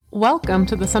Welcome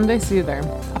to the Sunday Soother,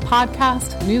 a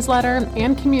podcast, newsletter,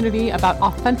 and community about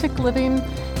authentic living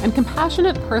and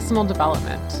compassionate personal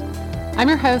development. I'm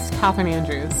your host, Catherine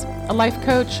Andrews, a life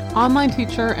coach, online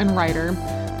teacher, and writer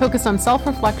focused on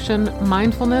self-reflection,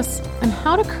 mindfulness, and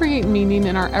how to create meaning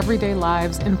in our everyday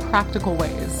lives in practical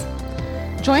ways.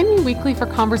 Join me weekly for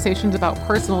conversations about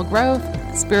personal growth,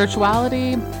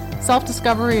 spirituality,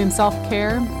 self-discovery, and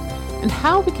self-care, and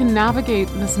how we can navigate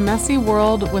this messy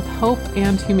world with hope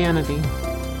and humanity.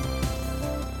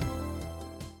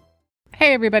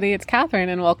 Hey everybody, it's Catherine,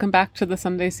 and welcome back to the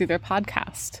Sunday Soother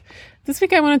podcast. This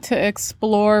week I wanted to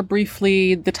explore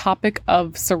briefly the topic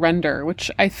of surrender, which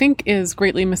I think is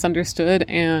greatly misunderstood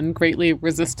and greatly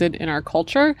resisted in our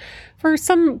culture for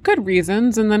some good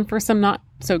reasons, and then for some not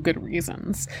so good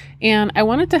reasons. And I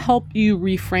wanted to help you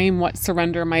reframe what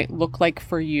surrender might look like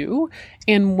for you,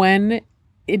 and when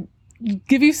it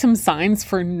give you some signs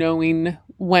for knowing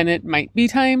when it might be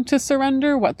time to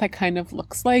surrender, what that kind of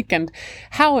looks like, and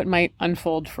how it might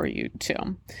unfold for you too.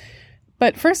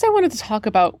 But first, I wanted to talk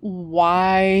about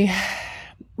what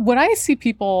I see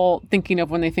people thinking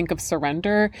of when they think of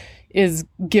surrender is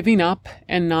giving up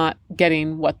and not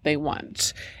getting what they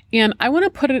want. And I want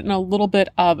to put it in a little bit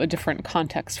of a different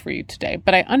context for you today,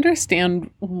 but I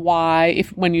understand why,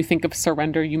 when you think of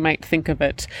surrender, you might think of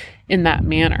it in that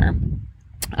manner.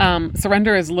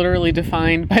 Surrender is literally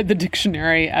defined by the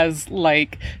dictionary as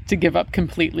like to give up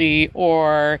completely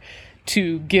or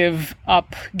to give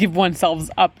oneself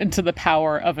up into the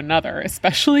power of another,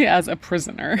 especially as a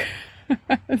prisoner.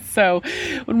 So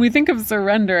when we think of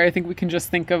surrender, I think we can just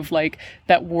think of like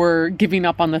that we're giving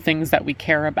up on the things that we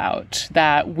care about,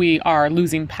 that we are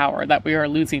losing power, that we are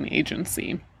losing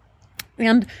agency.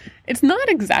 And it's not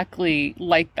exactly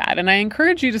like that. And I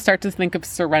encourage you to start to think of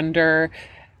surrender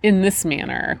in this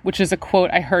manner, which is a quote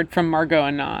I heard from Margot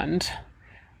Anand.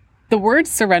 The word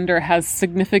surrender has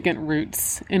significant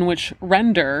roots in which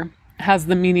render has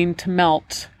the meaning to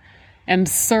melt, and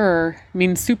sur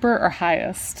means super or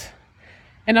highest.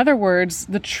 In other words,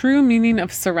 the true meaning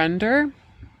of surrender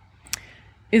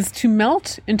is to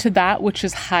melt into that which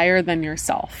is higher than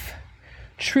yourself.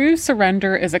 True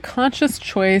surrender is a conscious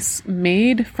choice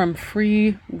made from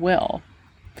free will.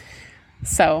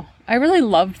 So I really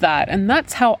loved that. And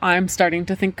that's how I'm starting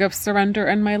to think of surrender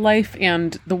in my life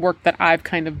and the work that I've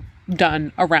kind of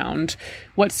done around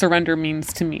what surrender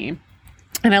means to me.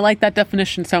 And I like that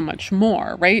definition so much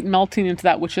more, right? Melting into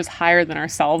that which is higher than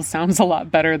ourselves sounds a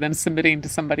lot better than submitting to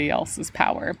somebody else's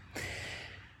power.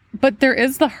 But there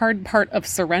is the hard part of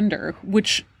surrender,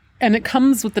 and it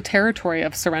comes with the territory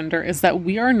of surrender, is that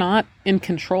we are not in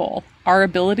control. Our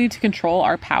ability to control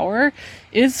our power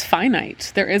is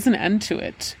finite. There is an end to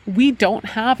it. We don't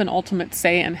have an ultimate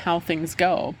say in how things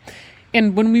go.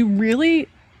 And when we really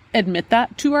admit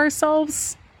that to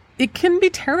ourselves, it can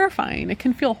be terrifying. It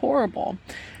can feel horrible.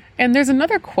 And there's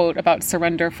another quote about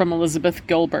surrender from Elizabeth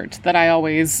Gilbert that I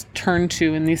always turn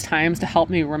to in these times to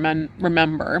help me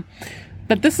remember.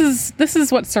 But this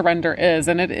is what surrender is,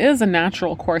 and it is a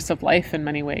natural course of life in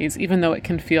many ways, even though it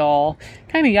can feel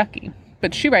kind of yucky.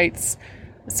 But she writes,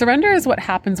 surrender is what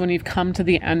happens when you've come to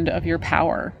the end of your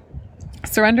power.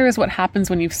 Surrender is what happens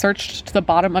when you've searched to the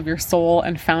bottom of your soul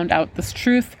and found out this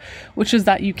truth, which is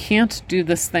that you can't do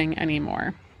this thing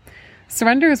anymore.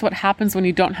 Surrender is what happens when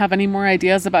you don't have any more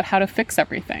ideas about how to fix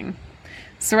everything.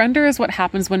 Surrender is what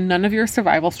happens when none of your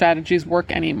survival strategies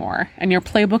work anymore and your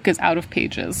playbook is out of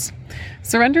pages.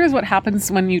 Surrender is what happens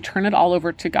when you turn it all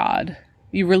over to God.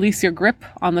 You release your grip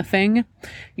on the thing.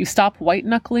 You stop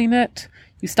white-knuckling it.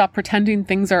 You stop pretending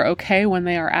things are okay when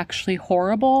they are actually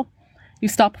horrible. You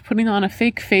stop putting on a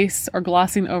fake face or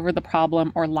glossing over the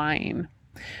problem or lying.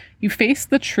 You face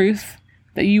the truth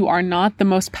that you are not the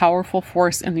most powerful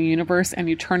force in the universe, and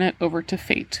you turn it over to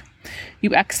fate.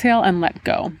 You exhale and let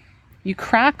go. You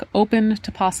crack open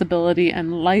to possibility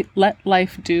and let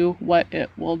life do what it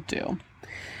will do.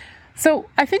 So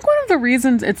I think one of the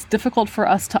reasons it's difficult for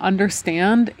us to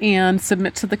understand and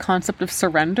submit to the concept of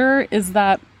surrender is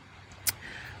that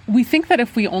we think that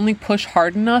if we only push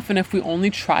hard enough and if we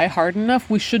only try hard enough,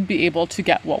 we should be able to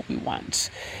get what we want.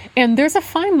 And there's a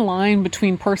fine line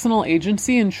between personal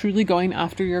agency and truly going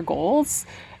after your goals,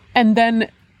 and then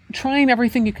trying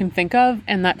everything you can think of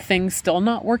and that thing still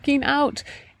not working out,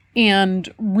 and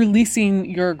releasing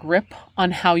your grip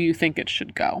on how you think it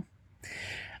should go.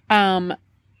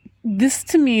 This,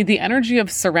 to me, the energy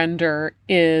of surrender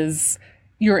is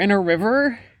you're in a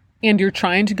river and you're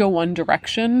trying to go one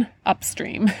direction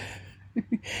upstream.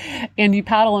 And you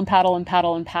paddle and paddle and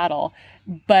paddle and paddle,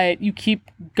 but you keep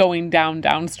going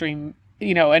downstream,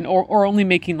 or only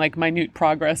making like minute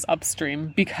progress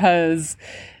upstream, because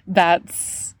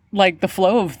that's like the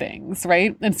flow of things,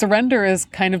 right? And surrender is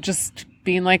kind of just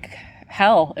being like,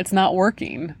 hell, it's not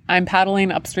working. I'm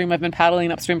paddling upstream. I've been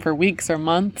paddling upstream for weeks or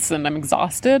months and I'm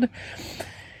exhausted.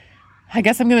 I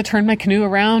guess I'm going to turn my canoe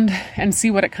around and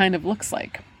see what it kind of looks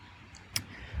like.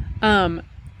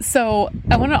 So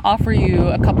I want to offer you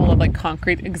a couple of like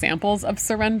concrete examples of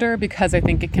surrender because I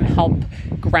think it can help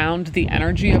ground the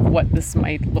energy of what this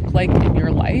might look like in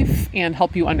your life and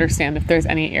help you understand if there's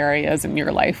any areas in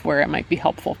your life where it might be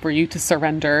helpful for you to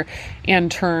surrender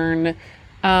and turn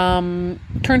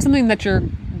something that you're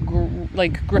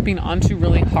gripping onto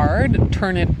really hard,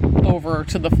 turn it over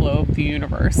to the flow of the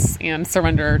universe and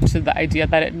surrender to the idea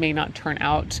that it may not turn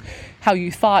out how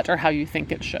you thought or how you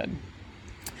think it should.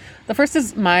 The first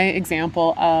is my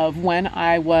example of when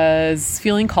I was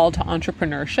feeling called to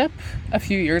entrepreneurship a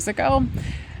few years ago,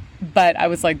 but I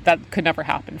was like, that could never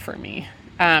happen for me.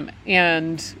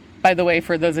 And by the way,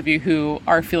 for those of you who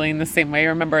are feeling the same way,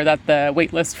 remember that the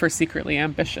waitlist for Secretly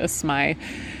Ambitious, my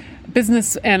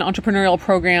business and entrepreneurial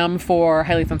program for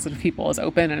highly sensitive people, is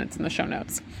open and it's in the show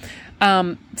notes.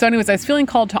 So anyways, I was feeling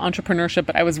called to entrepreneurship,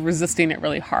 but I was resisting it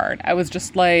really hard. I was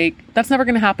just like, that's never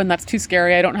going to happen. That's too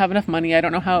scary. I don't have enough money. I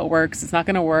don't know how it works. It's not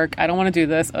going to work. I don't want to do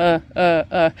this.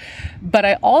 But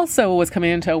I also was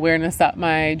coming into awareness that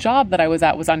my job that I was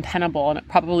at was untenable and it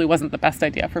probably wasn't the best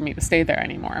idea for me to stay there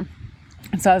anymore.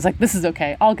 And so I was like, this is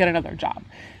okay. I'll get another job.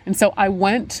 And so I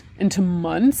went into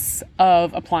months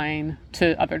of applying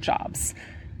to other jobs,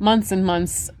 months and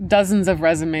months, dozens of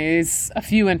resumes, a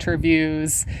few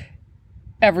interviews,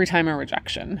 every time a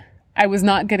rejection. I was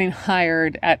not getting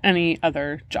hired at any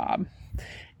other job.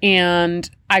 And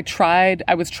I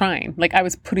was trying, I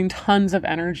was putting tons of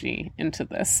energy into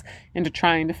this, into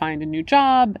trying to find a new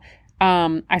job.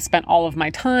 I spent all of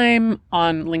my time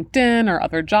on LinkedIn or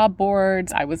other job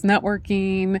boards. I was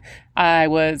networking. I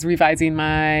was revising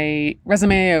my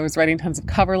resume. I was writing tons of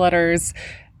cover letters,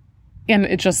 and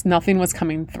nothing was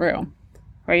coming through,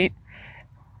 right?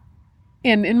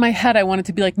 And in my head, I wanted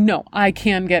to be like, no, I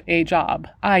can get a job.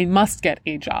 I must get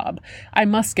a job. I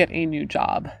must get a new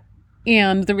job.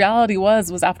 And the reality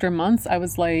was after months, I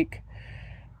was like,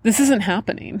 this isn't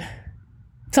happening.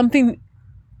 Something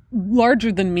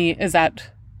larger than me is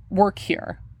at work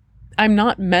here. I'm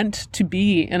not meant to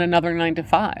be in another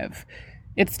 9-to-5.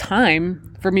 It's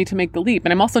time for me to make the leap.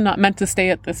 And I'm also not meant to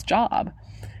stay at this job.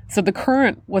 So the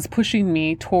current was pushing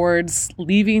me towards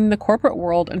leaving the corporate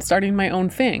world and starting my own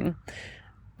thing.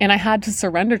 And I had to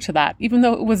surrender to that, even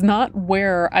though it was not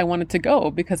where I wanted to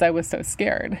go because I was so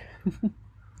scared.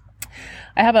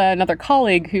 I have another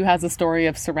colleague who has a story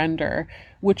of surrender,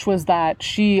 which was that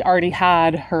she already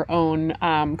had her own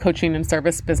coaching and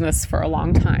service business for a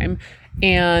long time.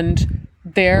 And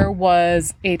there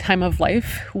was a time of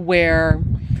life where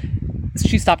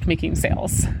she stopped making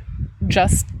sales.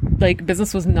 Just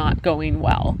business was not going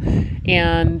well.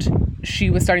 And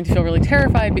she was starting to feel really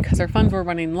terrified because her funds were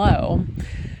running low.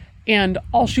 And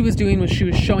all she was doing was she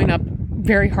was showing up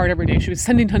very hard every day. She was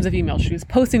sending tons of emails. She was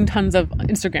posting tons of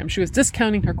Instagram. She was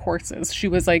discounting her courses. She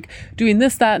was doing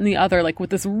this, that, and the other,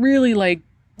 with this really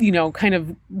kind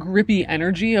of grippy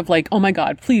energy of oh my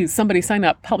God, please, somebody sign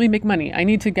up, help me make money. I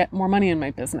need to get more money in my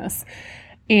business.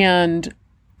 And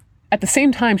at the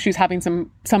same time, she was having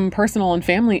some personal and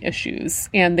family issues,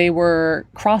 and they were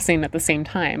crossing at the same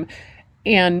time.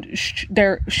 And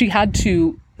she had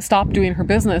to stop doing her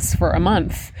business for a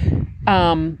month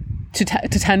to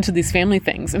tend to these family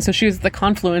things. And so she was the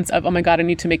confluence of, oh my God, I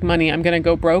need to make money. I'm going to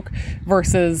go broke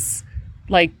versus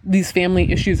these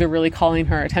family issues are really calling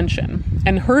her attention.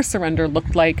 And her surrender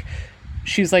looked like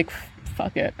she's like,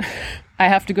 fuck it. I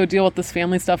have to go deal with this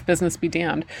family stuff. Business be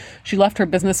damned. She left her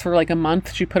business for a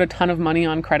month. She put a ton of money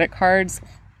on credit cards.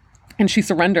 And she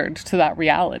surrendered to that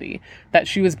reality that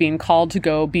she was being called to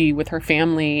go be with her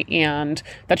family and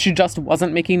that she just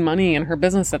wasn't making money in her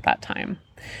business at that time.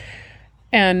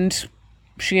 And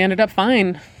she ended up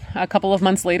fine. A couple of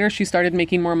months later, she started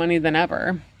making more money than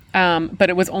ever. But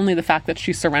it was only the fact that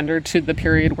she surrendered to the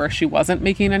period where she wasn't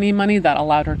making any money that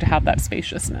allowed her to have that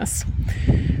spaciousness.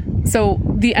 So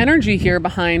the energy here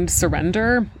behind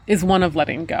surrender is one of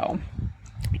letting go.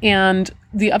 And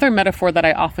the other metaphor that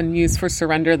I often use for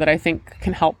surrender that I think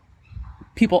can help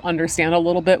people understand a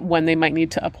little bit when they might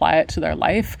need to apply it to their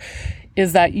life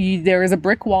is that there is a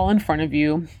brick wall in front of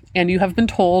you and you have been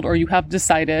told or you have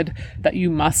decided that you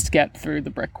must get through the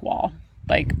brick wall,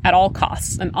 at all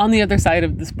costs. And on the other side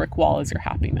of this brick wall is your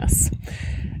happiness.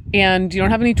 And you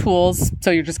don't have any tools,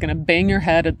 so you're just going to bang your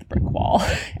head at the brick wall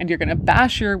and you're going to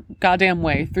bash your goddamn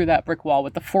way through that brick wall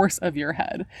with the force of your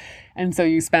head. And so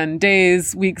you spend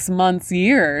days, weeks, months,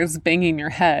 years banging your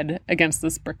head against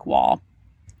this brick wall.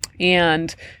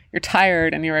 and you're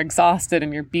tired and you're exhausted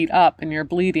and you're beat up and you're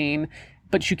bleeding,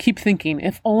 but you keep thinking,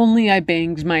 if only I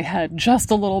banged my head just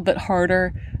a little bit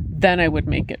harder, then I would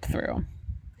make it through.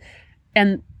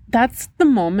 And that's the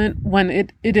moment when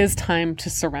it is time to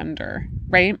surrender,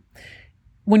 right?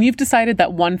 When you've decided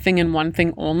that one thing and one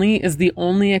thing only is the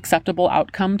only acceptable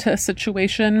outcome to a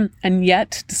situation, and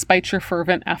yet, despite your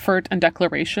fervent effort and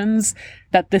declarations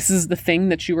that this is the thing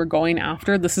that you are going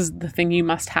after, this is the thing you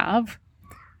must have,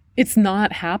 it's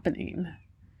not happening.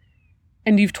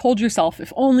 And you've told yourself,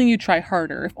 if only you try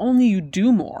harder, if only you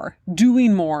do more.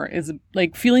 Doing more is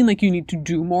like feeling like you need to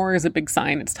do more is a big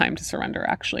sign it's time to surrender,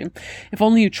 actually. If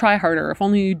only you try harder, if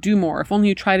only you do more, if only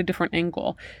you try at a different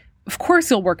angle. Of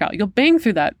course you'll work out. You'll bang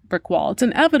through that brick wall. It's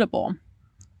inevitable.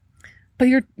 But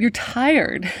you're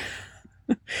tired.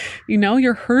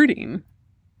 You're hurting,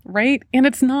 right? And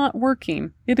it's not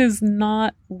working. It is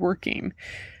not working.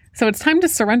 So it's time to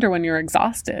surrender when you're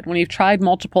exhausted, when you've tried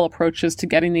multiple approaches to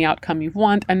getting the outcome you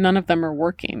want and none of them are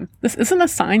working. This isn't a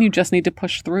sign you just need to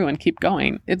push through and keep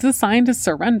going. It's a sign to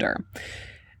surrender.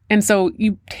 And so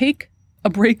you take a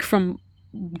break from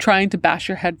trying to bash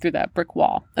your head through that brick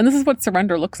wall. And this is what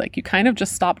surrender looks like. You kind of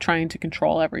just stop trying to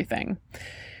control everything.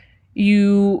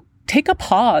 You take a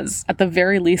pause at the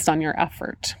very least on your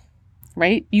effort,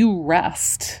 right? You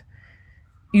rest.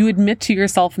 You admit to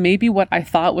yourself, maybe what I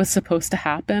thought was supposed to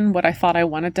happen, what I thought I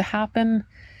wanted to happen,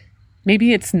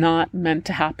 maybe it's not meant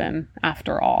to happen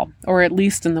after all, or at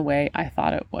least in the way I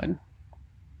thought it would,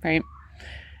 right?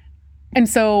 And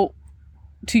so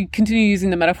to continue using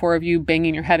the metaphor of you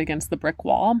banging your head against the brick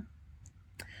wall,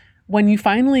 when you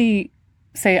finally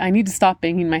say, I need to stop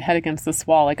banging my head against this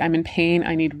wall, like I'm in pain,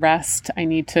 I need rest, I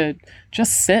need to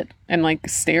just sit and like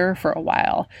stare for a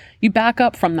while, you back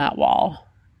up from that wall.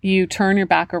 You turn your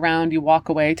back around, you walk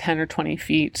away 10 or 20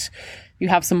 feet, you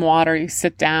have some water, you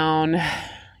sit down,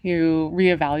 you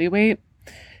reevaluate,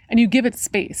 and you give it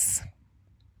space.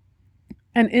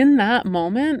 And in that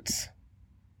moment,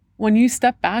 when you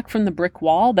step back from the brick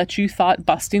wall that you thought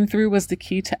busting through was the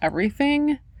key to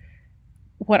everything,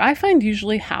 what I find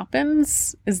usually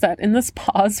happens is that in this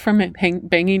pause from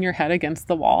banging your head against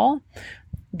the wall,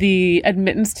 the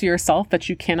admittance to yourself that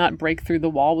you cannot break through the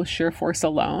wall with sheer force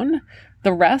alone,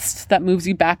 the rest that moves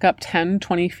you back up 10,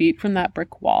 20 feet from that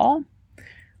brick wall,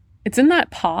 it's in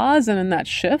that pause and in that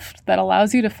shift that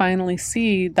allows you to finally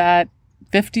see that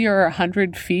 50 or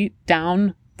 100 feet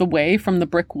down the way from the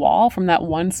brick wall, from that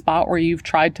one spot where you've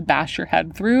tried to bash your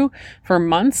head through for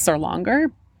months or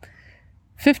longer,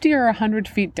 50 or 100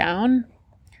 feet down,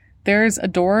 there's a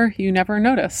door you never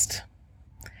noticed.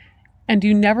 And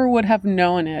you never would have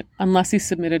known it unless you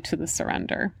submitted to the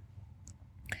surrender.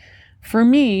 For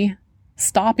me,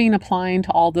 stopping applying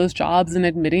to all those jobs and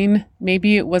admitting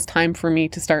maybe it was time for me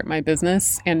to start my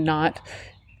business and not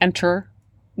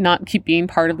keep being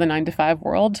part of the 9-to-5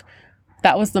 world,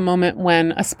 that was the moment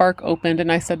when a spark opened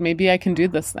and I said, maybe I can do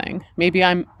this thing. Maybe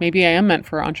I am meant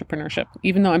for entrepreneurship.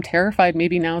 Even though I'm terrified,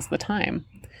 maybe now's the time.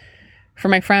 For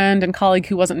my friend and colleague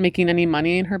who wasn't making any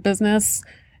money in her business,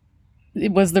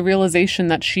 it was the realization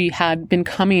that she had been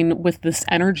coming with this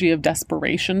energy of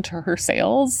desperation to her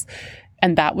sales.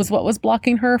 And that was what was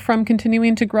blocking her from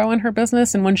continuing to grow in her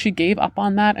business. And when she gave up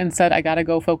on that and said, I got to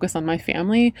go focus on my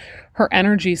family, her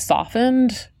energy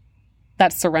softened.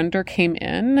 That surrender came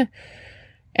in.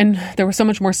 And there was so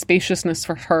much more spaciousness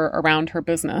for her around her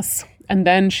business. And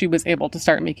then she was able to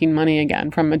start making money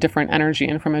again from a different energy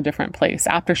and from a different place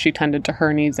after she tended to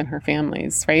her needs and her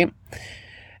family's, right?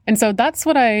 And so that's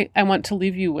what I want to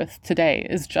leave you with today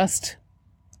is just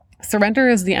surrender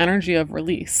is the energy of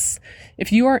release.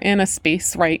 If you are in a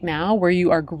space right now where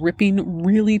you are gripping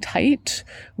really tight,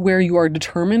 where you are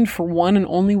determined for one and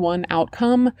only one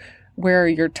outcome, where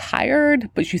you're tired,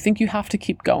 but you think you have to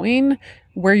keep going,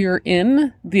 where you're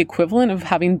in the equivalent of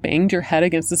having banged your head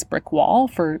against this brick wall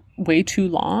for way too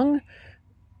long,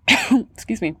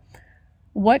 excuse me,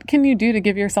 what can you do to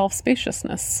give yourself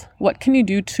spaciousness? What can you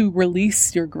do to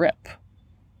release your grip,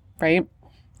 right?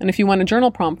 And if you want a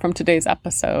journal prompt from today's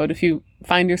episode, if you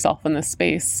find yourself in this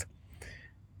space,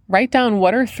 write down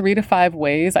what are 3 to 5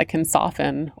 ways I can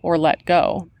soften or let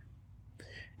go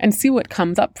and see what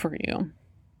comes up for you,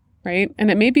 right? And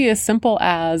it may be as simple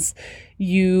as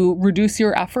you reduce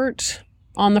your effort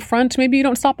on the front. Maybe you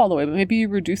don't stop all the way, but maybe you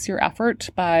reduce your effort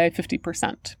by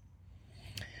 50%.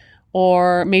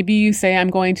 Or maybe you say, I'm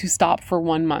going to stop for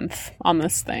 1 month on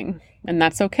this thing. And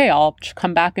that's okay. I'll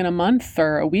come back in a month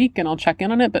or a week and I'll check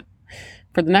in on it. But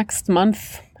for the next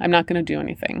month, I'm not going to do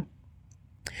anything.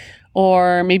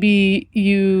 Or maybe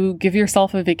you give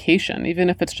yourself a vacation, even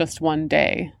if it's just 1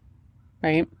 day,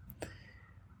 right?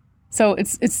 So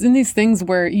it's in these things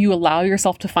where you allow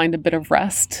yourself to find a bit of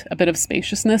rest, a bit of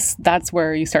spaciousness. That's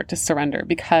where you start to surrender,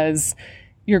 because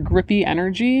your grippy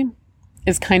energy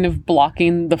is kind of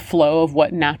blocking the flow of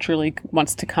what naturally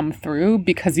wants to come through,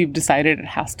 because you've decided it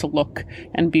has to look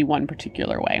and be one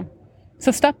particular way.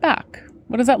 So step back.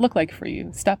 What does that look like for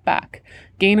you? Step back,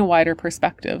 gain a wider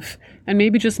perspective. And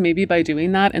maybe, just maybe, by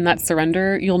doing that and that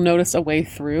surrender, you'll notice a way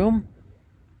through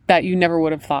that you never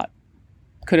would have thought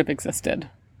could have existed.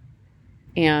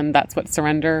 And that's what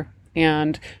surrender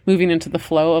and moving into the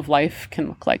flow of life can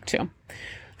look like too.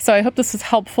 So I hope this was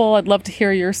helpful. I'd love to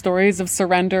hear your stories of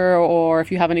surrender, or if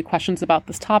you have any questions about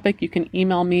this topic, you can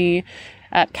email me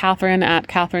at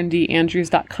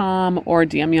Catherine@CatherineDAndrews.com or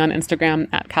DM me on Instagram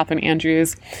at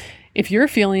CatherineAndrews. If you're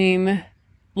feeling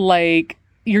like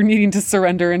you're needing to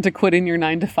surrender into quitting your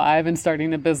 9-to-5 and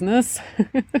starting a business,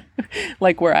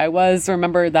 like where I was,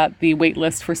 remember that the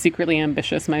waitlist for Secretly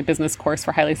Ambitious, my business course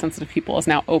for highly sensitive people, is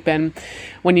now open.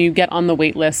 When you get on the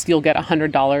waitlist, you'll get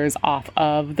 $100 off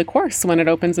of the course when it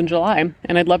opens in July.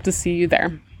 And I'd love to see you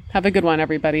there. Have a good one,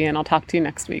 everybody, and I'll talk to you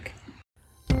next week.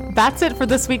 That's it for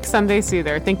this week's Sunday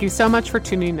Soother. Thank you so much for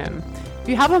tuning in. If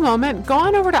you have a moment, go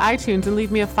on over to iTunes and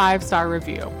leave me a 5-star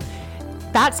review.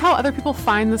 That's how other people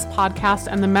find this podcast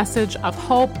and the message of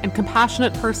hope and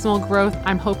compassionate personal growth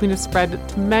I'm hoping to spread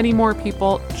to many more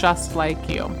people just like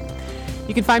you.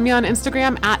 You can find me on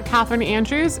Instagram at Catherine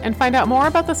Andrews and find out more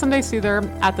about the Sunday Soother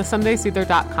at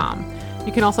thesundaysoother.com.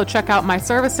 You can also check out my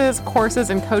services, courses,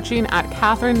 and coaching at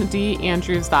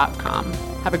CatherineDAndrews.com.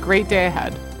 Have a great day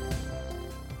ahead.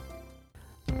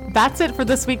 That's it for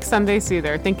this week's Sunday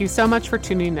Soother. Thank you so much for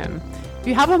tuning in. If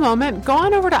you have a moment, go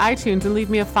on over to iTunes and leave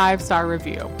me a 5-star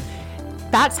review.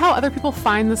 That's how other people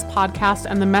find this podcast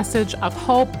and the message of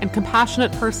hope and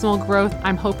compassionate personal growth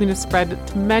I'm hoping to spread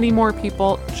to many more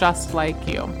people just like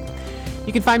you.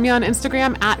 You can find me on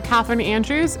Instagram at Catherine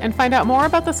Andrews and find out more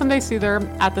about the Sunday Soother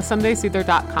at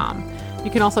thesundaysoother.com.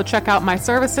 You can also check out my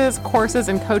services, courses,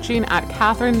 and coaching at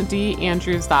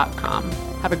CatherineDAndrews.com.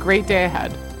 Have a great day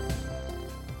ahead.